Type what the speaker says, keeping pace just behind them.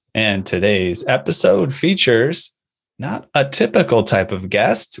And today's episode features not a typical type of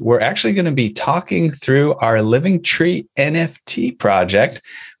guest. We're actually going to be talking through our Living Tree NFT project,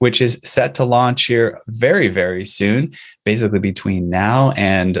 which is set to launch here very, very soon, basically between now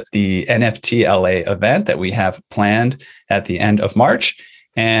and the NFT LA event that we have planned at the end of March.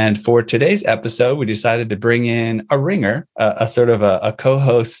 And for today's episode, we decided to bring in a ringer, a sort of a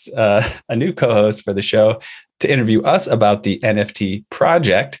co-host, a new co-host for the show, to interview us about the NFT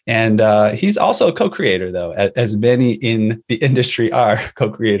project. And he's also a co-creator, though, as many in the industry are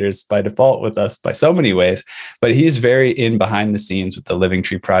co-creators by default with us by so many ways. But he's very in behind the scenes with the Living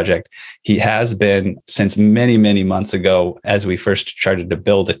Tree project. He has been since many, many months ago, as we first started to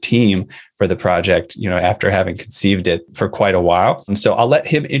build a team for the project, after having conceived it for quite a while. And so I'll let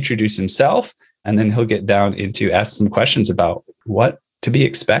him introduce himself, and then he'll get down into ask some questions about what to be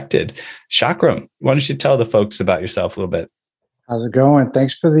expected. Chakram, why don't you tell the folks about yourself a little bit? How's it going?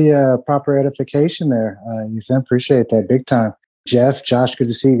 Thanks for the proper edification there, Ethan. Appreciate that big time. Jeff, Josh, good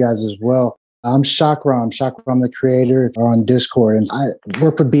to see you guys as well. I'm Chakram. Chakram, the creator, on Discord, and I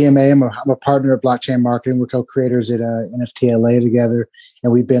work with BMA. I'm a partner of Blockchain Marketing. We're co-creators at NFT LA together,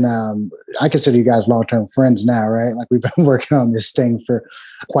 and we've been. I consider you guys long-term friends now, right? Like we've been working on this thing for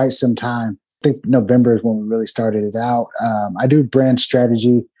quite some time. I think November is when we really started it out. I do brand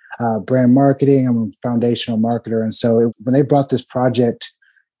strategy, brand marketing. I'm a foundational marketer. And so when they brought this project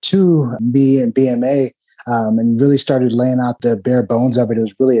to me and BMA and really started laying out the bare bones of it, it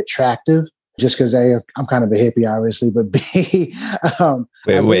was really attractive just because I'm kind of a hippie, obviously, but B.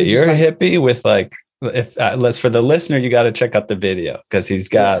 Wait, you're a hippie with if for the listener, you got to check out the video because he's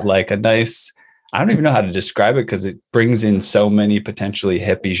got like a nice, I don't even know how to describe it because it brings in so many potentially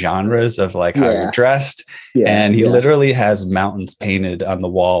hippie genres of like how you're dressed. And he literally has mountains painted on the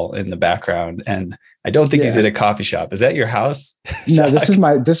wall in the background. And I don't think he's at a coffee shop. Is that your house? No,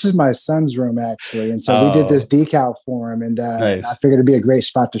 this is my son's room actually. And so we did this decal for him, and nice. I figured it'd be a great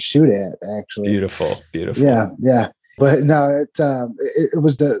spot to shoot at actually. Beautiful. Yeah. But no, it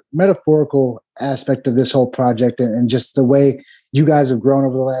was the metaphorical aspect of this whole project and just the way you guys have grown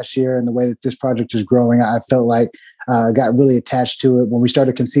over the last year and the way that this project is growing. I felt like I got really attached to it. When we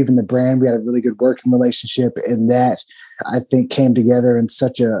started conceiving the brand, we had a really good working relationship, and that I think came together in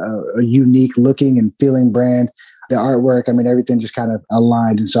such a unique looking and feeling brand. The artwork, everything just kind of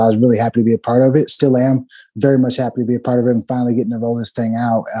aligned. And so I was really happy to be a part of it. Still am very much happy to be a part of it and finally getting to roll this thing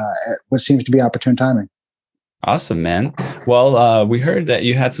out at what seems to be opportune timing. Awesome, man. Well, we heard that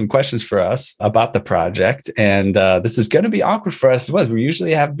you had some questions for us about the project, and this is going to be awkward for us. We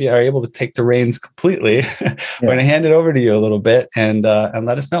usually are able to take the reins completely. We're going to hand it over to you a little bit and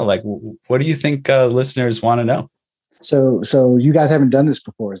let us know, like, what do you think listeners want to know? So you guys haven't done this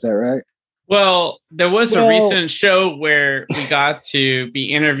before, is that right? Well, there was a recent show where we got to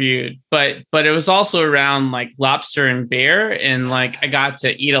be interviewed, but it was also around like lobster and bear, and like I got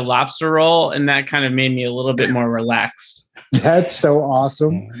to eat a lobster roll, and that kind of made me a little bit more relaxed. That's so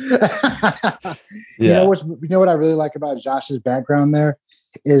awesome. You know what I really like about Josh's background there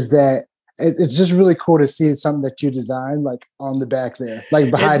is that it's just really cool to see something that you designed, like on the back there, like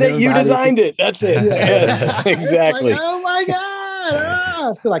behind it. You designed it. That's it. Yes, exactly. Like, oh my God.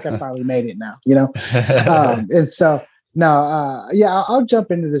 I feel like I finally made it now, and so now, I'll jump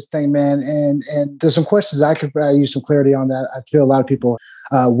into this thing, man. And there's some questions I could use some clarity on that. I feel a lot of people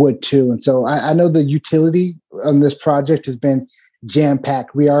would too. And so I know the utility on this project has been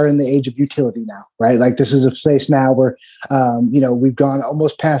jam-packed. We are in the age of utility now, right? Like this is a place now where, we've gone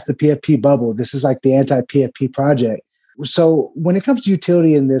almost past the PFP bubble. This is like the anti-PFP project. So when it comes to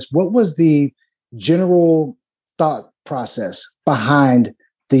utility in this, what was the general thought process behind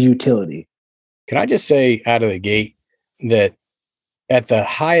the utility? Can I just say out of the gate that at the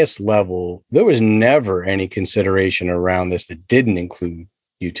highest level, there was never any consideration around this that didn't include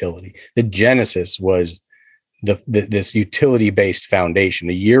utility. The genesis was this utility-based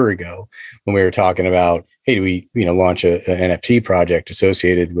foundation. A year ago, when we were talking about, hey, do we launch an NFT project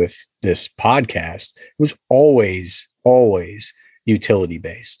associated with this podcast, it was always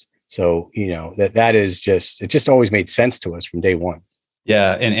utility-based. So, that is it just always made sense to us from day one.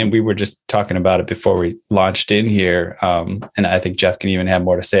 Yeah. And we were just talking about it before we launched in here. And I think Jeff can even have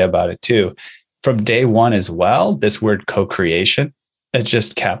more to say about it too. From day one as well, this word co-creation, it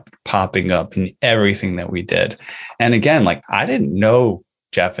just kept popping up in everything that we did. And again, like I didn't know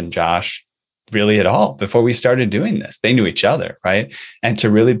Jeff and Josh really at all before we started doing this. They knew each other, right? And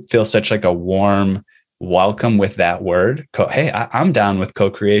to really feel such like a warm welcome with that word. Hey, I'm down with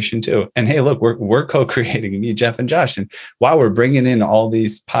co-creation too. And hey, look, we're co-creating, me, Jeff, and Josh. And while we're bringing in all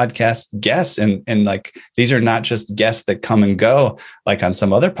these podcast guests, and like these are not just guests that come and go like on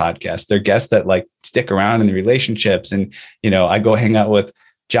some other podcasts. They're guests that like stick around in the relationships. And I go hang out with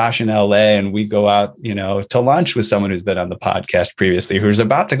Josh in LA, and we go out, to lunch with someone who's been on the podcast previously, who's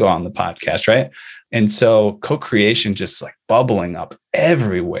about to go on the podcast, right? And so co-creation just like bubbling up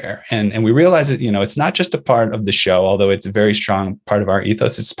everywhere. And we realize that, it's not just a part of the show, although it's a very strong part of our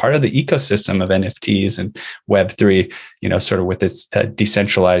ethos. It's part of the ecosystem of NFTs and Web3, sort of with its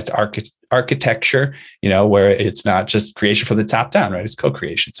decentralized architecture, where it's not just creation from the top down, right? It's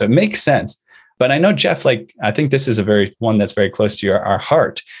co-creation. So it makes sense. But I know, Jeff, like, I think this is one that's very close to our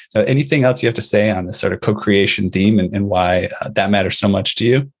heart. So anything else you have to say on this sort of co-creation theme and why that matters so much to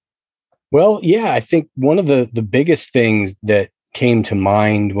you? Well, yeah, I think one of the biggest things that came to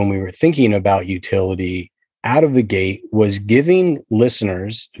mind when we were thinking about utility out of the gate was giving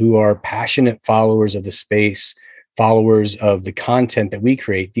listeners who are passionate followers of the space, followers of the content that we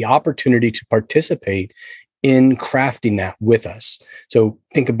create, the opportunity to participate in crafting that with us. So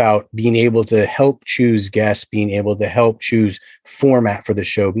think about being able to help choose guests, being able to help choose format for the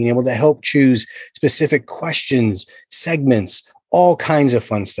show, being able to help choose specific questions, segments, all kinds of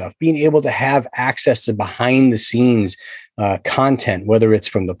fun stuff, being able to have access to behind the scenes content, whether it's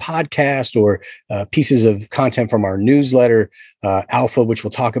from the podcast or pieces of content from our newsletter, Alpha, which we'll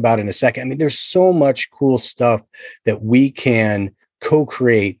talk about in a second. I mean, there's so much cool stuff that we can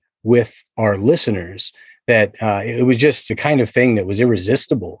co-create with our listeners that it was just the kind of thing that was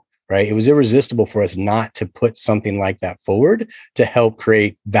irresistible, right? It was irresistible for us not to put something like that forward to help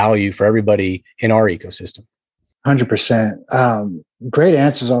create value for everybody in our ecosystem. 100%. Great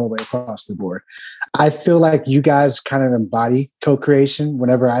answers all the way across the board. I feel like you guys kind of embody co-creation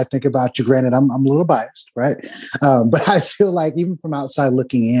whenever I think about you. Granted, I'm a little biased, right? But I feel like even from outside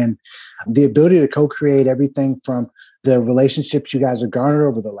looking in, the ability to co-create everything from the relationships you guys have garnered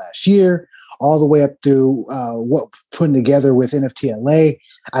over the last year, all the way up to what putting together with NFT LA,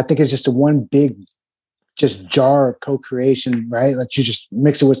 I think it's just a one big just jar of co-creation, right? Like you just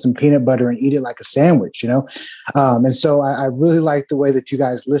mix it with some peanut butter and eat it like a sandwich, And so I really like the way that you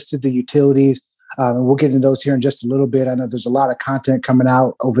guys listed the utilities. And we'll get into those here in just a little bit. I know there's a lot of content coming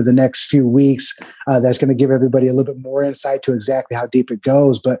out over the next few weeks that's going to give everybody a little bit more insight to exactly how deep it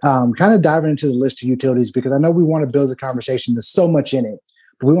goes. But kind of diving into the list of utilities, because I know we want to build a conversation. There's so much in it,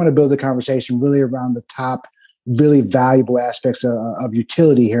 but we want to build a conversation really around the top, really valuable aspects of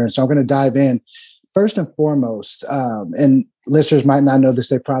utility here. And so I'm going to dive in. First and foremost, and listeners might not know this,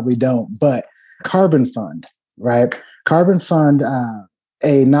 they probably don't, but Carbon Fund, right? Carbon Fund,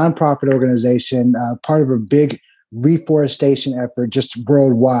 a nonprofit organization, part of a big reforestation effort just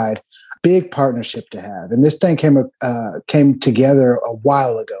worldwide, big partnership to have. And this thing came together a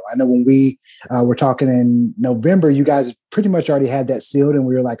while ago. I know when we were talking in November, you guys pretty much already had that sealed, and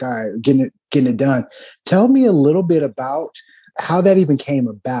we were like, all right, getting it done. Tell me a little bit about how that even came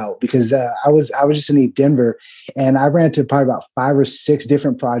about, because I was just in East Denver, and I ran into probably about 5 or 6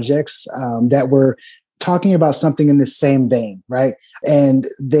 different projects that were talking about something in the same vein, right? And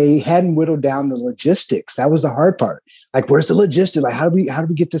they hadn't whittled down the logistics. That was the hard part. Like, where's the logistics? Like, how do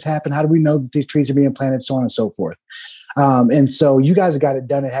we get this happen? How do we know that these trees are being planted, so on and so forth? And so you guys got it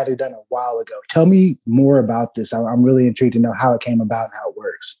done and had it done a while ago. Tell me more about this. I'm really intrigued to know how it came about and how it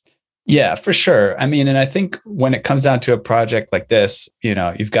works. Yeah, for sure. I mean, and I think when it comes down to a project like this,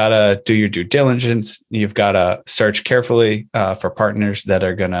 you've got to do your due diligence. You've got to search carefully for partners that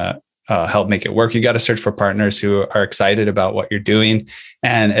are going to help make it work. You got to search for partners who are excited about what you're doing.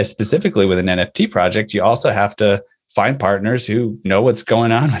 And as specifically with an NFT project, you also have to find partners who know what's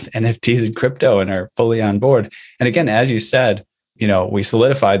going on with NFTs and crypto and are fully on board. And again, as you said, we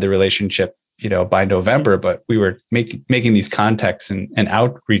solidified the relationship by November, but we were making these contacts and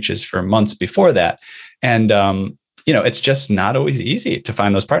outreaches for months before that. And, it's just not always easy to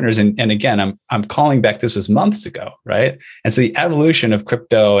find those partners. And again, I'm calling back, this was months ago, right? And so the evolution of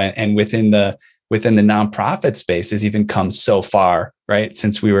crypto and within the nonprofit space has even come so far, right?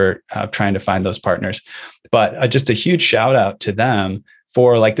 Since we were trying to find those partners. But just a huge shout out to them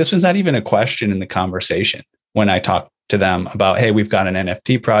for, like, this was not even a question in the conversation when I talked to them about, hey, we've got an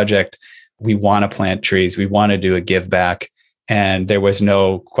NFT project. We want to plant trees. We want to do a give back. And there was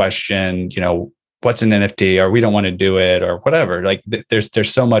no question, what's an NFT, or we don't want to do it, or whatever. Like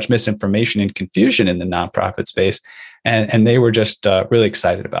there's so much misinformation and confusion in the nonprofit space. And they were just really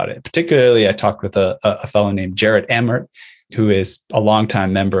excited about it. Particularly, I talked with a fellow named Jared Emmert, who is a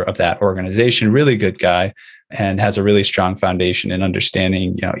longtime member of that organization, really good guy, and has a really strong foundation in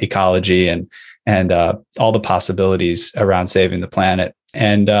understanding, ecology and and all the possibilities around saving the planet.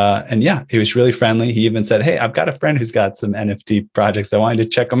 And yeah, he was really friendly. He even said, "Hey, I've got a friend who's got some NFT projects. I wanted to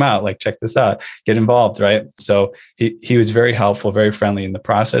check them out. Like, check this out, get involved." Right. So he was very helpful, very friendly. And the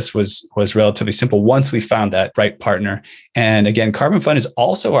process was relatively simple once we found that right partner. And again, Carbon Fund is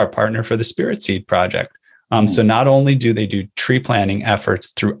also our partner for the Spirit Seed project. So not only do they do tree planting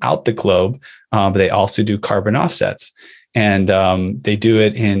efforts throughout the globe, but they also do carbon offsets. And they do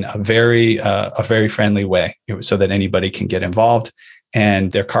it in a very friendly way so that anybody can get involved.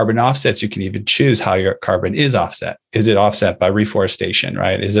 And their carbon offsets, you can even choose how your carbon is offset. Is it offset by reforestation,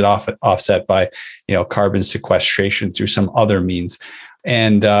 right? Is it offset by, carbon sequestration through some other means?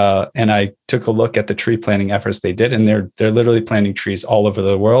 And I took a look at the tree planting efforts they did, and they're literally planting trees all over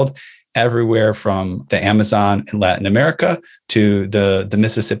the world, everywhere from the Amazon in Latin America to the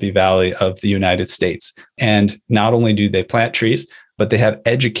Mississippi Valley of the United States. And not only do they plant trees, but they have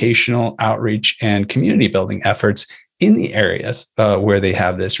educational outreach and community building efforts in the areas where they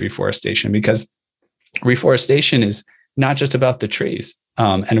have this reforestation, because reforestation is not just about the trees.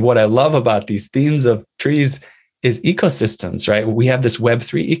 And what I love about these themes of trees is ecosystems, right? We have this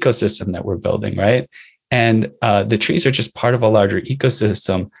Web3 ecosystem that we're building, right? And the trees are just part of a larger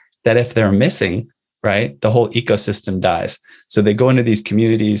ecosystem that if they're missing, right, the whole ecosystem dies. So they go into these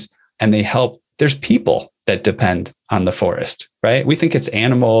communities and they help. There's people that depend on the forest, right? We think it's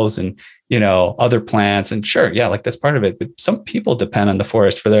animals and, other plants, and sure, yeah, like that's part of it. But some people depend on the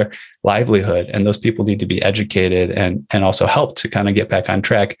forest for their livelihood, and those people need to be educated and also helped to kind of get back on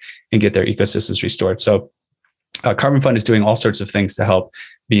track and get their ecosystems restored. So Carbon Fund is doing all sorts of things to help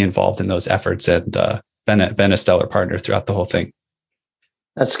be involved in those efforts, and been a stellar partner throughout the whole thing.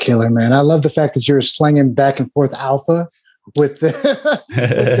 That's killer, man. I love the fact that you're slinging back and forth alpha with the,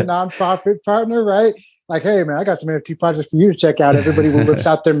 with the nonprofit partner, right? Like, hey, man, I got some NFT projects for you to check out. Everybody will whips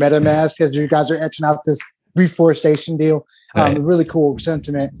out their MetaMask as you guys are etching out this reforestation deal. Right. Really cool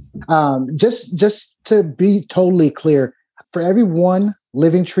sentiment. Just to be totally clear, for every one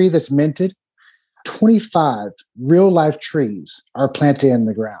living tree that's minted, 25 real life trees are planted in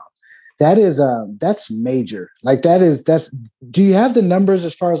the ground. That's major. Like that's, do you have the numbers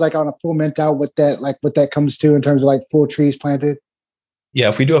as far as like on a full mint out, what that comes to in terms of like full trees planted? Yeah.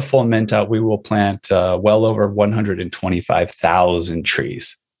 If we do a full mint out, we will plant well over 125,000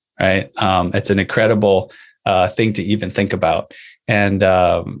 trees, right? It's an incredible thing to even think about. And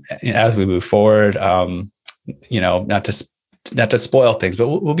as we move forward, not to spoil things, but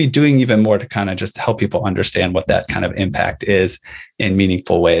we'll be doing even more to kind of just help people understand what that kind of impact is in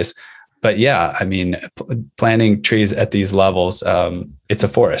meaningful ways. But yeah, I mean, planting trees at these levels, it's a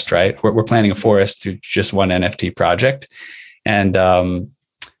forest, right? We're planting a forest through just one NFT project. And, a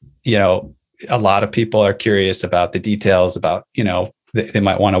lot of people are curious about the details about, they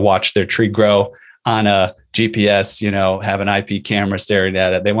might want to watch their tree grow on a GPS, have an IP camera staring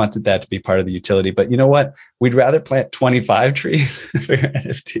at it. They wanted that to be part of the utility. But you know what? We'd rather plant 25 trees for your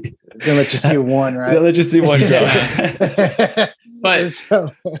NFT. They'll let you see one, right? They'll let you see one grow.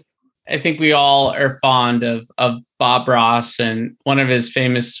 But I think we all are fond of Bob Ross, and one of his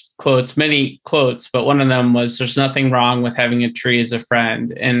famous quotes, many quotes, but one of them was, "There's nothing wrong with having a tree as a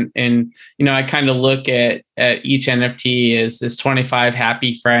friend." And I kind of look at each NFT as 25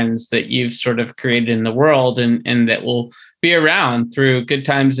 happy friends that you've sort of created in the world, and that will be around through good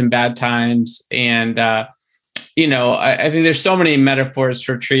times and bad times. And I think there's so many metaphors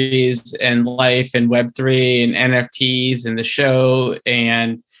for trees and life and Web3 and NFTs and the show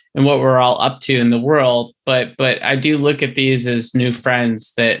and what we're all up to in the world. But I do look at these as new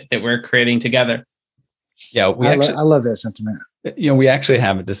friends that we're creating together. Yeah, I love that sentiment. We actually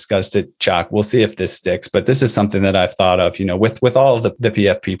haven't discussed it, Chuck. We'll see if this sticks, but this is something that I've thought of, with all of the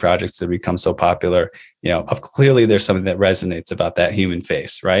PFP projects that become so popular, clearly there's something that resonates about that human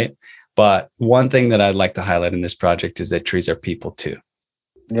face, right? But one thing that I'd like to highlight in this project is that trees are people too.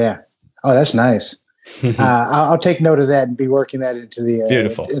 Yeah. Oh, that's nice. I'll take note of that and be working that into the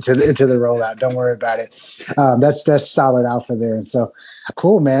beautiful into the rollout. Don't worry about it. That's solid alpha there. And so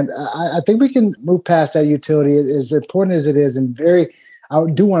cool, man. I think we can move past that utility. As important as it is, and I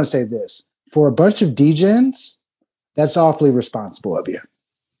do want to say this, for a bunch of degens, that's awfully responsible of you.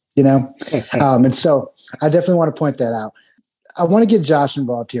 And so I definitely want to point that out. I want to get Josh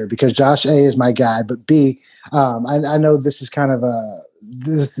involved here because Josh A is my guy, but B, I know this is kind of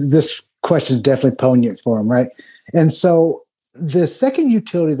this question is definitely poignant for him, right? And so the second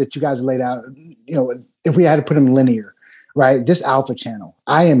utility that you guys laid out, if we had to put them linear, right? This alpha channel,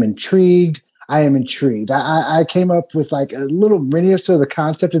 I am intrigued. I came up with like a little linear to the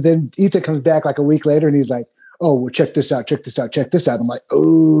concept, and then Ethan comes back like a week later and he's like, oh, well, check this out. I'm like,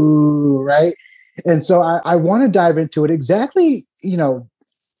 oh, right. And so I want to dive into it. Exactly,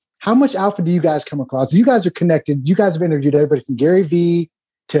 how much alpha do you guys come across? You guys are connected. You guys have interviewed everybody from Gary Vee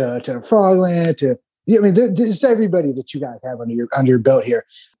to Frogland there's everybody that you guys have under your belt here.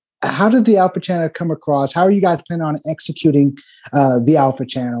 How did the Alpha Channel come across? How are you guys planning on executing the Alpha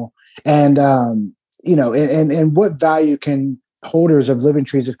Channel? And and what value can holders of Living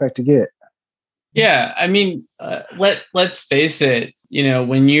Trees expect to get? Yeah, I mean, let's face it.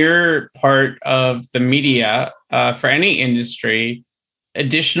 When you're part of the media for any industry,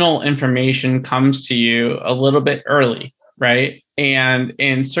 additional information comes to you a little bit early, right?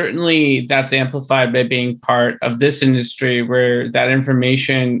 And certainly that's amplified by being part of this industry where that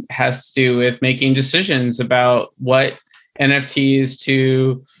information has to do with making decisions about what NFTs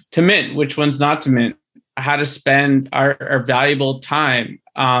to mint, which ones not to mint, how to spend our valuable time.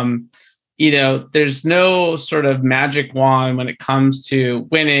 There's no sort of magic wand when it comes to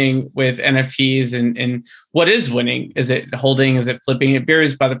winning with NFTs and what is winning. Is it holding? Is it flipping? It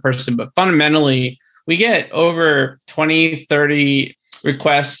varies by the person. But fundamentally, we get over 20, 30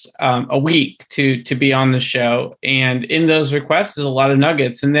 requests a week to be on the show. And in those requests is a lot of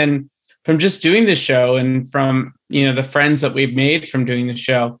nuggets. And then from just doing the show and from, the friends that we've made from doing the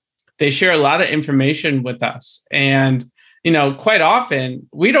show, they share a lot of information with us. And quite often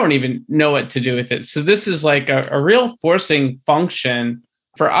we don't even know what to do with it. So this is like a real forcing function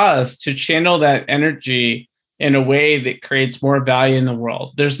for us to channel that energy in a way that creates more value in the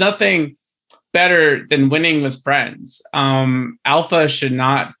world. There's nothing better than winning with friends. Alpha should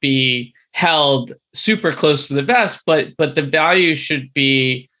not be held super close to the vest, but the value should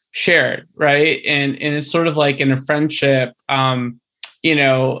be shared, right? And it's sort of like in a friendship,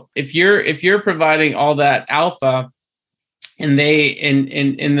 if you're providing all that alpha, and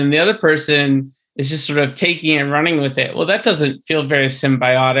then the other person is just sort of taking and running with it, well, that doesn't feel very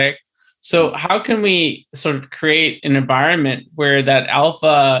symbiotic. So how can we sort of create an environment where that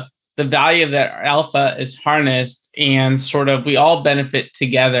alpha, the value of that alpha is harnessed and sort of we all benefit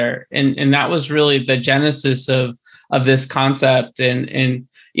together? And that was really the genesis of this concept. And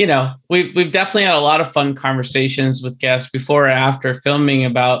we've definitely had a lot of fun conversations with guests before or after filming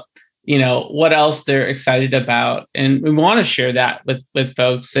about what else they're excited about. And we want to share that with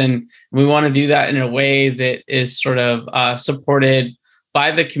folks. And we want to do that in a way that is sort of supported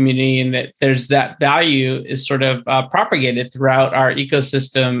by the community and that there's that value is sort of propagated throughout our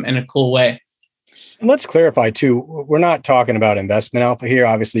ecosystem in a cool way. And let's clarify too, we're not talking about investment alpha here.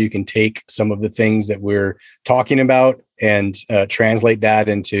 Obviously, you can take some of the things that we're talking about and translate that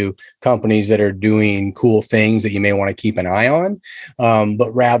into companies that are doing cool things that you may want to keep an eye on,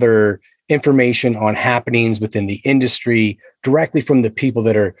 but rather information on happenings within the industry directly from the people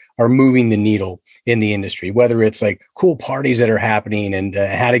that are moving the needle in the industry, whether it's like cool parties that are happening and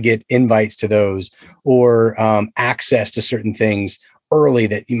how to get invites to those or access to certain things early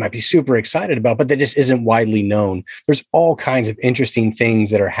that you might be super excited about, but that just isn't widely known. There's all kinds of interesting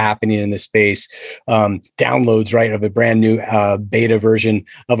things that are happening in the space. Downloads, right, of a brand new beta version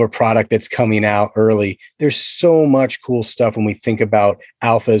of a product that's coming out early. There's so much cool stuff when we think about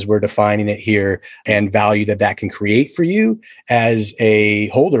alpha as we're defining it here and value that can create for you as a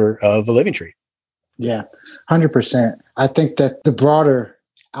holder of a Living Tree. Yeah, 100%. I think that the broader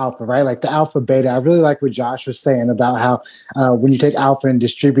alpha, right? Like the alpha beta. I really like what Josh was saying about how when you take alpha and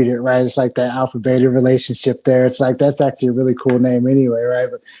distribute it, right? It's like that alpha beta relationship there. It's like, that's actually a really cool name anyway, right?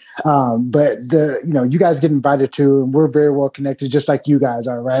 But you guys get invited to, and we're very well connected, just like you guys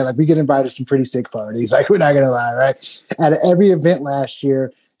are, right? Like we get invited to some pretty sick parties. Like we're not going to lie, right? At every event last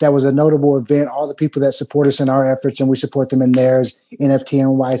year, that was a notable event. All the people that support us in our efforts, and we support them in theirs, NFT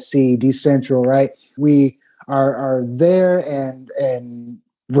NYC, Decentral, right? We are there and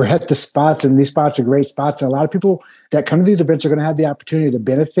we're at the spots, and these spots are great spots. And a lot of people that come to these events are going to have the opportunity to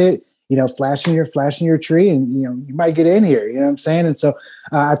benefit, flashing your tree, and, you might get in here, you know what I'm saying? And so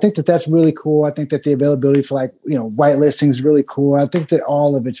I think that that's really cool. I think that the availability for white listing is really cool. I think that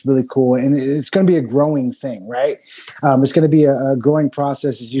all of it's really cool, and it's going to be a growing thing, right? It's going to be a growing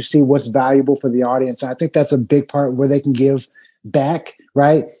process as you see what's valuable for the audience. And I think that's a big part where they can give back,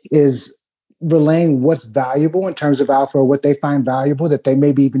 right? Is relaying what's valuable in terms of alpha, or what they find valuable that they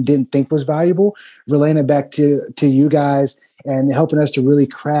maybe even didn't think was valuable, relaying it back to you guys and helping us to really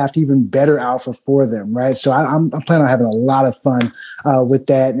craft even better alpha for them, right? So I'm planning on having a lot of fun with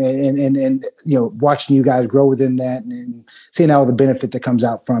that, and watching you guys grow within that and seeing all the benefit that comes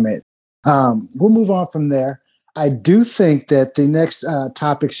out from it. We'll move on from there. I do think that the next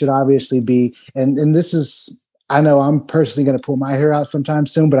topic should obviously be, and this is, I know I'm personally going to pull my hair out sometime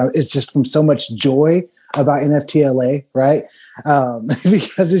soon, but it's just from so much joy about NFTLA, right?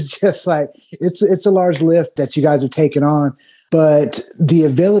 Because it's just like it's a large lift that you guys are taking on. But the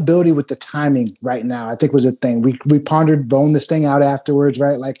availability with the timing right now, I think was a thing. We pondered rolling this thing out afterwards,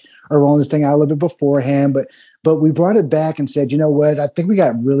 right? Like, or rolling this thing out a little bit beforehand, but we brought it back and said, you know what? I think we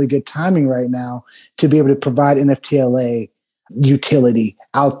got really good timing right now to be able to provide NFTLA utility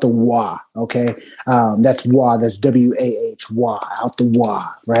out the WA. Okay. That's WA. That's WAH, WA, out the WA,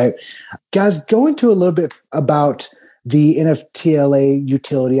 right? Guys, go into a little bit about the NFTLA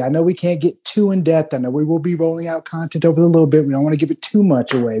utility. I know we can't get too in depth. I know we will be rolling out content over a little bit. We don't want to give it too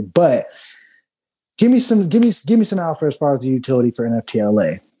much away, but give me some alpha as far as the utility for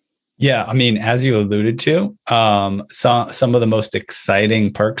NFTLA. Yeah, I mean, as you alluded to, some of the most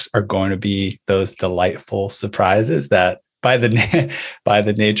exciting perks are going to be those delightful surprises that, by the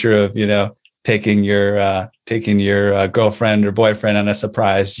nature of taking your girlfriend or boyfriend on a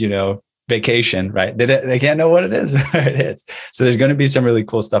surprise vacation, right? They can't know what it is. So there's going to be some really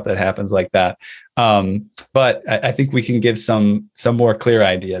cool stuff that happens like that. But I think we can give some more clear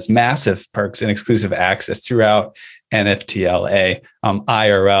ideas. Massive perks and exclusive access throughout NFTLA,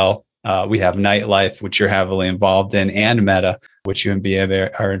 IRL. We have Nightlife, which you're heavily involved in, and Meta, which you and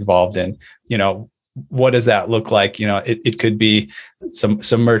BM are involved in. What does that look like? It could be some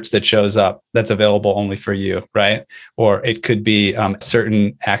merch that shows up that's available only for you, right? Or it could be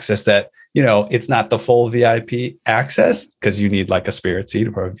certain access that, it's not the full VIP access because you need like a spirit seat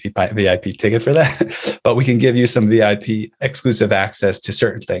or a VIP ticket for that. But we can give you some VIP exclusive access to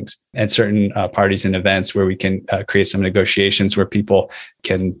certain things and certain parties and events where we can create some negotiations where people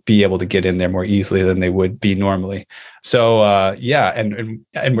can be able to get in there more easily than they would be normally. So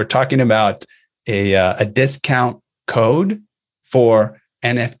and we're talking about a discount code for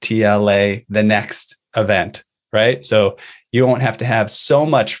NFTLA, the next event, right? So you won't have to have so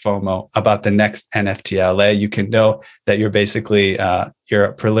much FOMO about the next NFTLA. You can know that you're basically you're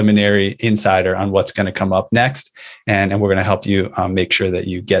a preliminary insider on what's going to come up next, and we're going to help you make sure that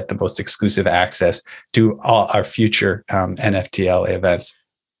you get the most exclusive access to all our future NFTLA events.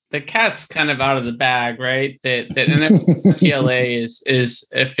 The cat's kind of out of the bag, right? That NFTLA is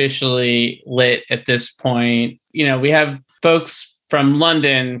officially lit at this point. We have folks from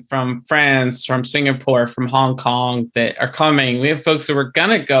London, from France, from Singapore, from Hong Kong that are coming. We have folks that were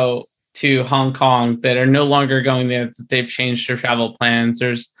gonna go to Hong Kong that are no longer going there, that they've changed their travel plans.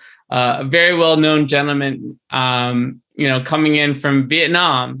 There's a very well-known gentleman, coming in from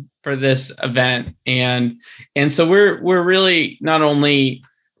Vietnam for this event. And so we're really not only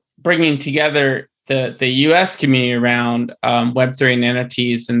bringing together the US community around Web3 and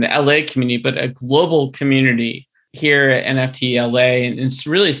NFTs and the LA community, but a global community here at NFT LA, and it's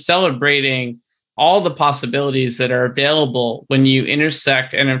really celebrating all the possibilities that are available when you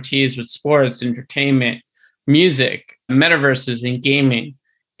intersect NFTs with sports, entertainment, music, metaverses, and gaming.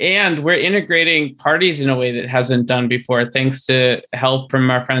 And we're integrating parties in a way that hasn't done before, thanks to help from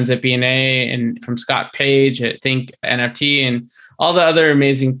our friends at B&A and from Scott Page at Think NFT and all the other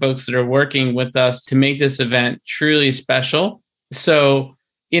amazing folks that are working with us to make this event truly special. So,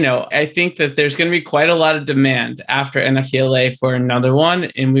 I think that there's going to be quite a lot of demand after NFTLA for another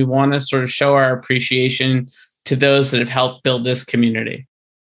one. And we want to sort of show our appreciation to those that have helped build this community.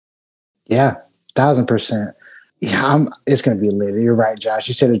 Yeah, 1,000%. Yeah, it's going to be lit. You're right, Josh.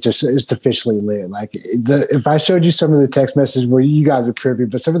 You said it's officially lit. Like if I showed you some of the text messages, well, you guys are privy,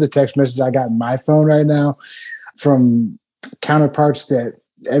 but some of the text messages I got in my phone right now from counterparts that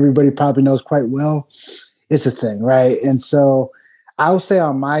everybody probably knows quite well, it's a thing, right? And so I'll say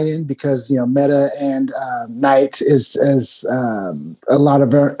on my end, because Meta and Night is a lot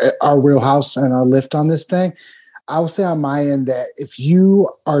of our wheelhouse and our lift on this thing. I'll say on my end that if you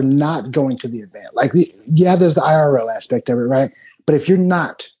are not going to the event, there's the IRL aspect of it, right? But if you're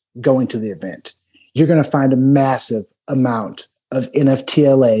not going to the event, you're going to find a massive amount of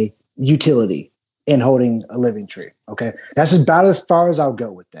NFTLA utility in holding a living tree. Okay, that's about as far as I'll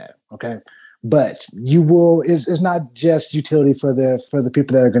go with that. Okay. But you will. It's not just utility for the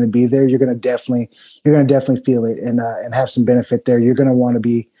people that are going to be there. You're going to definitely feel it and have some benefit there. You're going to want to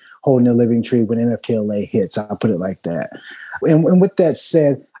be holding a living tree when NFTLA hits. I'll put it like that. And with that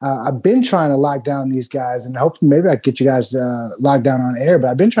said, I've been trying to lock down these guys, and hopefully maybe I can get you guys locked down on air.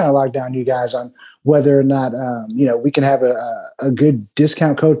 But I've been trying to lock down you guys on whether or not we can have a good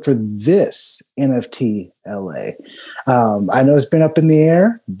discount code for this NFT LA. I know it's been up in the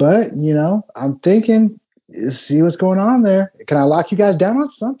air, but I'm thinking, see what's going on there. Can I lock you guys down on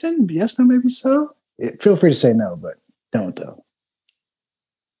something? Yes, no, maybe so. Feel free to say no, but don't though.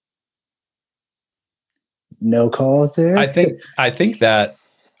 No calls there. I think that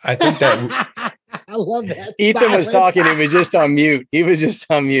I love that. Ethan was talking. He was just on mute. I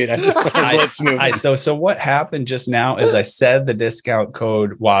just his lips moving. So what happened just now is I said the discount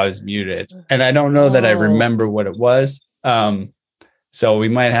code while I was muted, and I don't know that I remember what it was. So we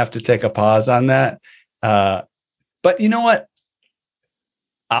might have to take a pause on that. But you know what?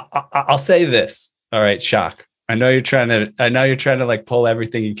 I'll say this. All right, Shock. I know you're trying to like pull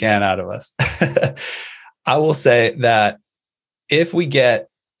everything you can out of us. I will say that if you get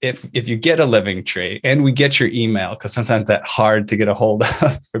a living tree and we get your email, because sometimes that's hard to get a hold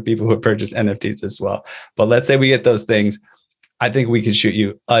of for people who purchase NFTs as well. But let's say we get those things. I think we can shoot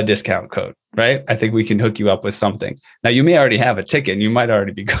you a discount code, right? I think we can hook you up with something. Now, you may already have a ticket and you might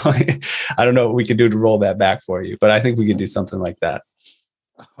already be going. I don't know what we can do to roll that back for you, but I think we could do something like that.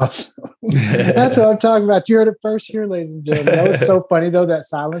 Awesome. That's what I'm talking about. You heard it first here, ladies and gentlemen. That was so funny, though. That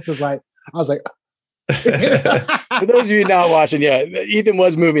silence was like, I was like, for those of you not watching, yeah, Ethan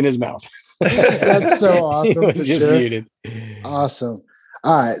was moving his mouth. That's so awesome. He was just muted. Awesome.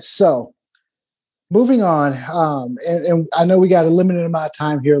 All right. So moving on. And I know we got a limited amount of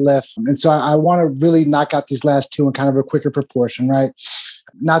time here left. And so I want to really knock out these last two in kind of a quicker proportion, right?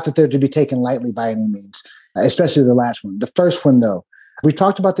 Not that they're to be taken lightly by any means, especially the last one. The first one, though, we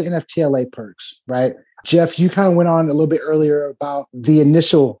talked about the NFTLA perks, right? Jeff, you kind of went on a little bit earlier about the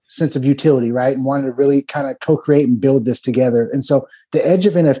initial sense of utility, right? And wanted to really kind of co-create and build this together. And so the edge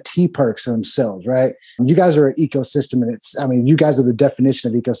of NFT perks themselves, right? You guys are an ecosystem, and you guys are the definition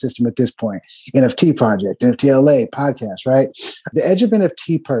of ecosystem at this point. NFT project, NFTLA, podcast, right? The edge of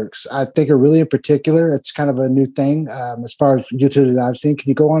NFT perks, I think, are really in particular. It's kind of a new thing as far as utility that I've seen. Can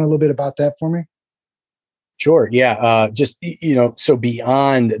you go on a little bit about that for me? Sure. Yeah. So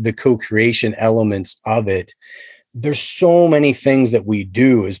beyond the co-creation elements of it, there's so many things that we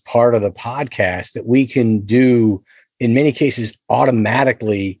do as part of the podcast that we can do in many cases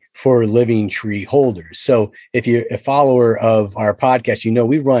automatically for Living Tree holders. So if you're a follower of our podcast,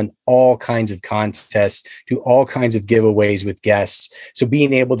 we run all kinds of contests, do all kinds of giveaways with guests. So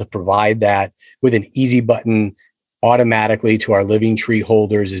being able to provide that with an easy button automatically to our Living Tree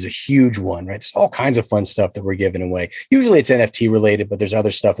holders is a huge one, right? There's all kinds of fun stuff that we're giving away. Usually it's NFT related, but there's other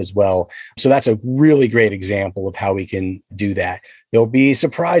stuff as well. So that's a really great example of how we can do that. There'll be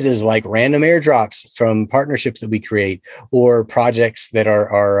surprises like random airdrops from partnerships that we create or projects that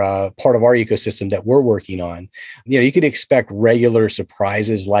are part of our ecosystem that we're working on. You could expect regular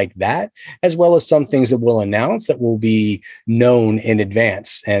surprises like that, as well as some things that we'll announce that will be known in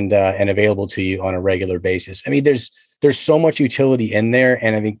advance and available to you on a regular basis. There's so much utility in there.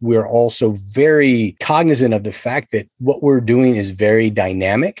 And I think we're also very cognizant of the fact that what we're doing is very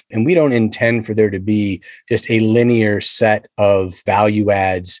dynamic, and we don't intend for there to be just a linear set of value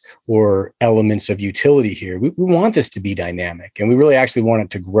adds or elements of utility here. We want this to be dynamic, and we really actually want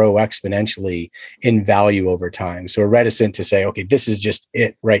it to grow exponentially in value over time. So we're reticent to say, okay, this is just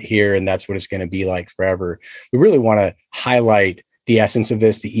it right here, and that's what it's going to be like forever. We really want to highlight the essence of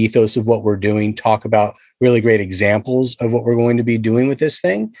this, the ethos of what we're doing, talk about really great examples of what we're going to be doing with this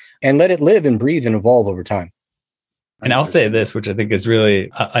thing, and let it live and breathe and evolve over time. And I'll say this, which I think is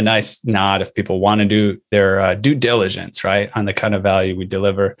really a nice nod if people want to do their due diligence, right, on the kind of value we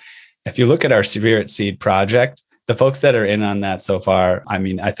deliver. If you look at our Spirit Seed project, the folks that are in on that so far,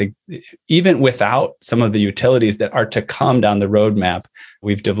 I think even without some of the utilities that are to come down the roadmap,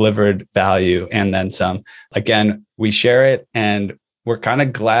 we've delivered value and then some. Again, we share it, and we're kind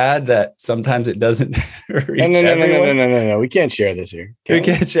of glad that sometimes it doesn't reach everyone. No. We can't share this here. We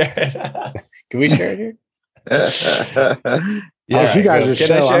can't share it. Can we share it here? Yeah, you guys are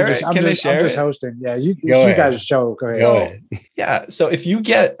show. I'm just hosting. Yeah, you guys are show. Go ahead. Yeah. So if you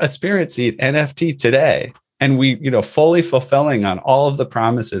get a Spirit Seed NFT today, and we, fully fulfilling on all of the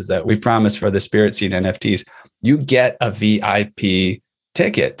promises that we've promised for the Spirit Seed NFTs, you get a VIP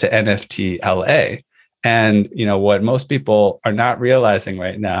ticket to NFT LA. And, what most people are not realizing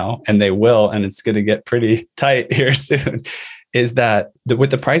right now, and they will, and it's going to get pretty tight here soon, is that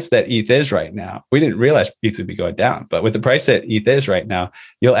with the price that ETH is right now, we didn't realize ETH would be going down, but with the price that ETH is right now,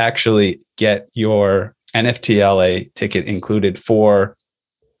 you'll actually get your NFT LA ticket included for,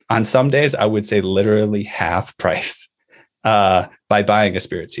 on some days, I would say literally half price by buying a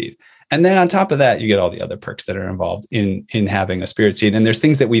Spirit Seed. And then on top of that, you get all the other perks that are involved in having a Spirit Seed. And there's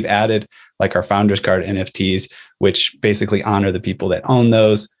things that we've added, like our Founders Card NFTs, which basically honor the people that own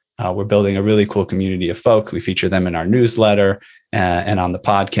those. We're building a really cool community of folk. We feature them in our newsletter and on the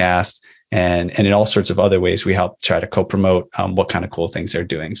podcast, and in all sorts of other ways. We help try to co-promote what kind of cool things they're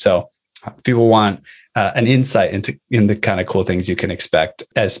doing. So if people want an insight into the kind of cool things you can expect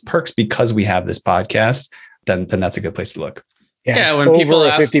as perks because we have this podcast, then that's a good place to look. Yeah, it's when people over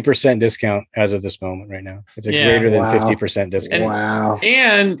a ask, 50% discount as of this moment right now. It's a greater than 50% discount. Wow.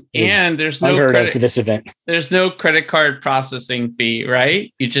 And there's no unheard credit of for this event. There's no credit card processing fee,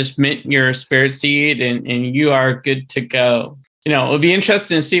 right? You just mint your spirit seed and you are good to go. It'll be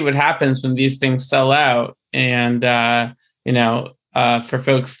interesting to see what happens when these things sell out. And for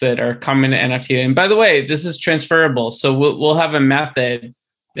folks that are coming to NFT. And by the way, this is transferable. So we'll have a method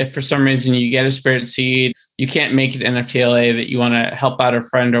if for some reason you get a spirit seed, you can't make it NFTLA, that you want to help out a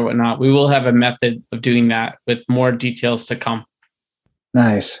friend or whatnot. We will have a method of doing that with more details to come.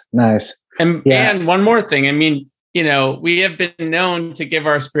 Nice. And one more thing. I mean, we have been known to give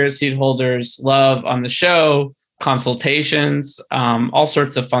our spirit seed holders love on the show, consultations, all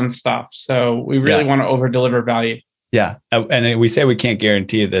sorts of fun stuff. So we really want to over deliver value. Yeah. And we say we can't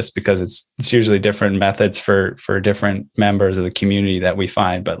guarantee this because it's usually different methods for different members of the community that we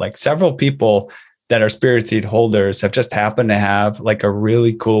find. But like several people that are spirit seed holders have just happened to have like a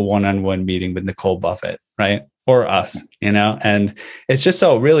really cool one-on-one meeting with Nicole Buffett, right? Or us, and it's just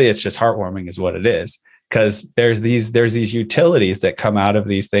it's just heartwarming is what it is. Because there's these utilities that come out of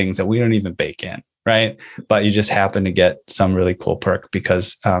these things that we don't even bake in, right? But you just happen to get some really cool perk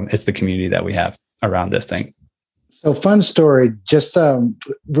because it's the community that we have around this thing. So fun story, just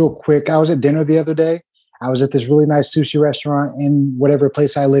real quick. I was at dinner the other day. I was at this really nice sushi restaurant in whatever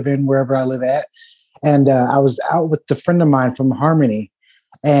place I live in, wherever I live at. And I was out with a friend of mine from Harmony.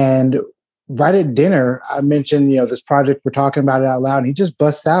 And right at dinner, I mentioned, this project, we're talking about it out loud. And he just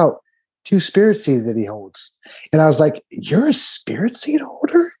busts out 2 spirit seeds that he holds. And I was like, "You're a spirit seed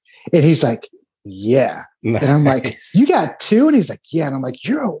holder?" And he's like, "Yeah." And I'm like, "You got 2?" And he's like, "Yeah." And I'm like,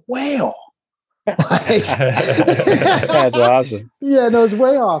 "You're a whale." That's awesome. Yeah, no, it's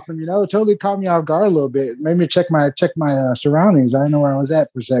way awesome. It totally caught me off guard a little bit. Made me check my surroundings. I didn't know where I was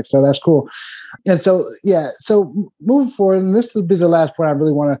at for a sec. So that's cool. And so, so moving forward, and this will be the last point I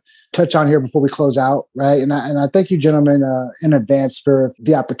really want to touch on here before we close out, right? And I thank you, gentlemen, in advance for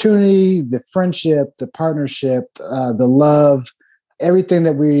the opportunity, the friendship, the partnership, the love, everything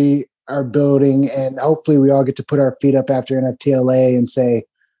that we are building. And hopefully we all get to put our feet up after NFTLA and say,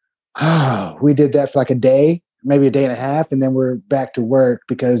 "Oh, we did that for like a day, maybe a day and a half, and then we're back to work,"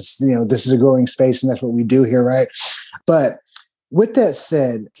 because, this is a growing space and that's what we do here, right? But with that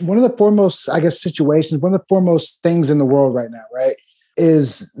said, one of the foremost, situations, one of the foremost things in the world right now, right,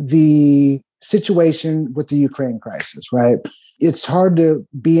 is the situation with the Ukraine crisis, right? It's hard to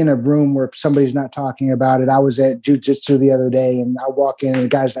be in a room where somebody's not talking about it. I was at jiu-jitsu the other day and I walk in and the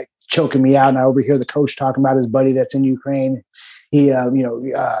guy's like choking me out and I overhear the coach talking about his buddy that's in Ukraine. He,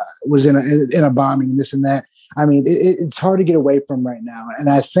 was in a bombing and this and that. I mean, it's hard to get away from right now. And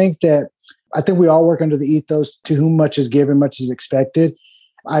I think we all work under the ethos, to whom much is given, much is expected.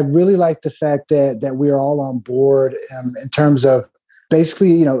 I really like the fact that we are all on board in terms of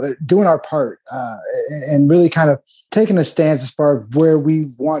basically, doing our part and really kind of taking a stance as far as where we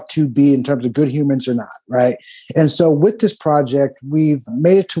want to be in terms of good humans or not, right? And so with this project, we've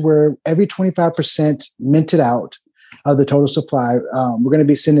made it to where every 25% minted out of the total supply, we're going to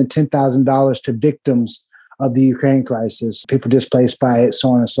be sending $10,000 to victims of the Ukraine crisis, people displaced by it, so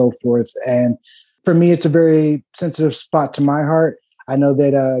on and so forth. And for me, it's a very sensitive spot to my heart. I know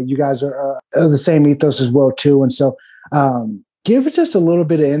that you guys are the same ethos as well, too. And so give just a little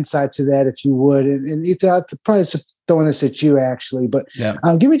bit of insight to that, if you would. And Ethan, I'll probably throwing this at you, actually, but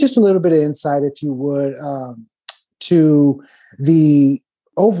give me just a little bit of insight, if you would, to the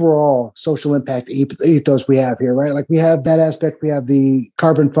overall social impact ethos we have here, right? Like we have that aspect, we have the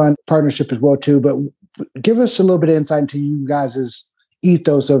Carbon Fund partnership as well too, but give us a little bit of insight into you guys'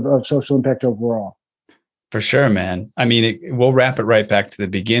 ethos of social impact overall. For sure, man. I mean, we'll wrap it right back to the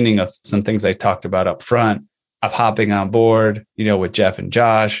beginning of some things I talked about up front of hopping on board, with Jeff and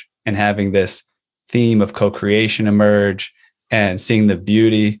Josh and having this theme of co-creation emerge and seeing the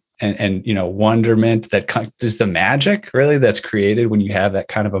beauty and wonderment that is the magic really that's created when you have that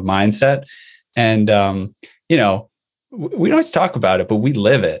kind of a mindset. And, we don't always talk about it, but we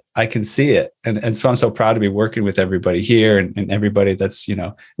live it. I can see it. And so I'm so proud to be working with everybody here and everybody that's,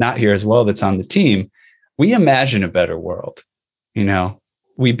 not here as well, that's on the team. We imagine a better world.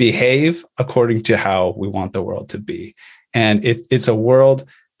 We behave according to how we want the world to be. And it's a world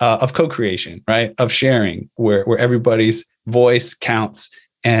of co-creation, right? Of sharing where everybody's voice counts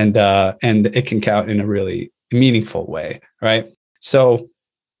and it can count in a really meaningful way, right? So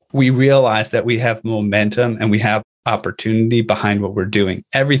we realize that we have momentum and we have opportunity behind what we're doing.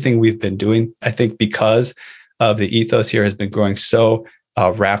 Everything we've been doing, I think because of the ethos here has been growing so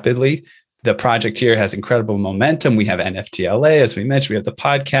rapidly The project here has incredible momentum. We have NFTLA, as we mentioned. We have the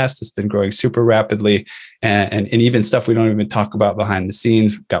podcast that's been growing super rapidly, and even stuff we don't even talk about behind the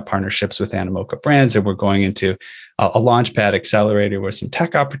scenes. We've got partnerships with Animoca Brands, and we're going into a Launchpad accelerator with some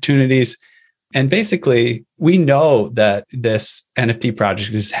tech opportunities. And basically, we know that this NFT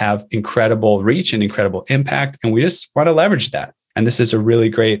project just have incredible reach and incredible impact, and we just want to leverage that. And this is a really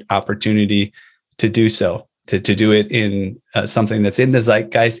great opportunity to do so. To do it in something that's in the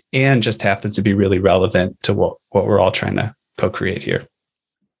zeitgeist and just happens to be really relevant to what we're all trying to co-create here.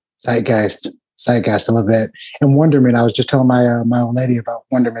 Zeitgeist. I love that. And wonderment. I was just telling my old lady about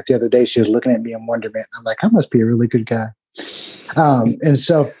wonderment the other day. She was looking at me in wonderment. I'm like, I must be a really good guy. And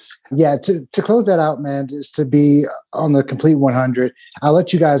so, yeah, to close that out, man, just to be on the complete 100. I'll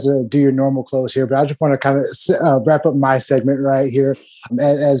let you guys do your normal close here, but I just want to kind of wrap up my segment right here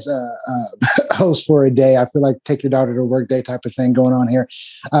as host for a day. I feel like take your daughter to work day type of thing going on here.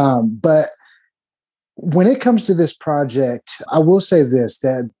 But when it comes to this project, I will say this,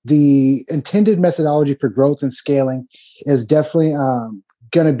 that the intended methodology for growth and scaling is definitely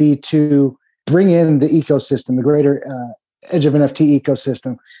going to be to bring in the ecosystem, the greater Edge of NFT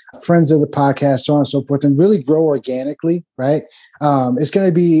ecosystem, friends of the podcast, so on and so forth, and really grow organically, right? It's going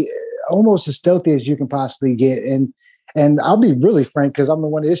to be almost as stealthy as you can possibly get. And I'll be really frank, because I'm the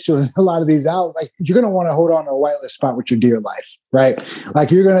one issuing a lot of these out. Like, you're going to want to hold on to a whitelist spot with your dear life, right?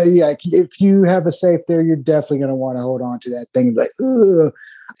 Like, you're going to, if you have a safe there, you're definitely going to want to hold on to that thing. Like, ugh.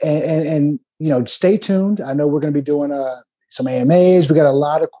 And stay tuned. I know we're going to be doing some AMAs. We got a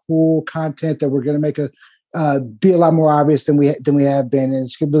lot of cool content that we're going to make be a lot more obvious than we have been, and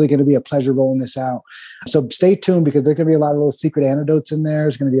it's really going to be a pleasure rolling this out. So stay tuned, because there's going to be a lot of little secret anecdotes in there.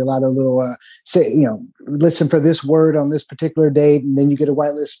 There's going to be a lot of little listen for this word on this particular date, and then you get a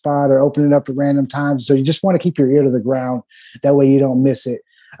whitelist spot or open it up at random times. So you just want to keep your ear to the ground, that way you don't miss it,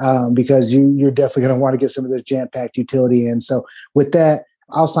 because you're definitely going to want to get some of this jam-packed utility in. So with that,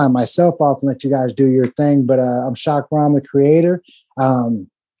 I'll sign myself off and let you guys do your thing. But I'm Shakram, the creator.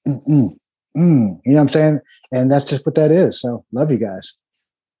 You know what I'm saying? And that's just what that is. So love you guys.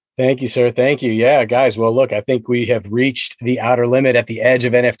 Thank you, sir. Thank you. Yeah, guys. Well, look, I think we have reached the outer limit at the edge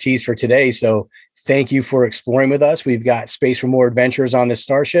of NFTs for today. So thank you for exploring with us. We've got space for more adventures on this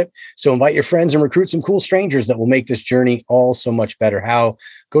starship. So invite your friends and recruit some cool strangers that will make this journey all so much better. How?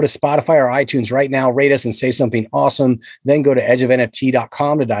 Go to Spotify or iTunes right now, rate us and say something awesome. Then go to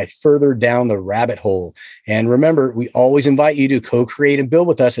edgeofnft.com to dive further down the rabbit hole. And remember, we always invite you to co-create and build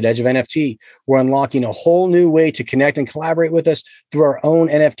with us at Edge of NFT. We're unlocking a whole new way to connect and collaborate with us through our own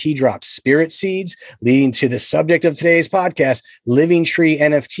NFT drops, Spirit Seeds, leading to the subject of today's podcast, Living Tree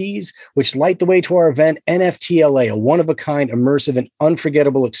NFTs, which light the way to our event, NFTLA, a one-of-a-kind, immersive, and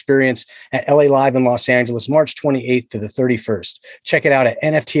unforgettable experience at LA Live in Los Angeles, March 28th to the 31st. Check it out at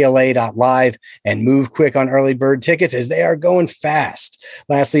nftla.live and move quick on early bird tickets, as they are going fast.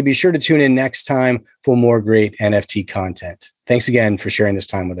 Lastly, be sure to tune in next time for more great NFT content. Thanks again for sharing this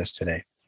time with us today.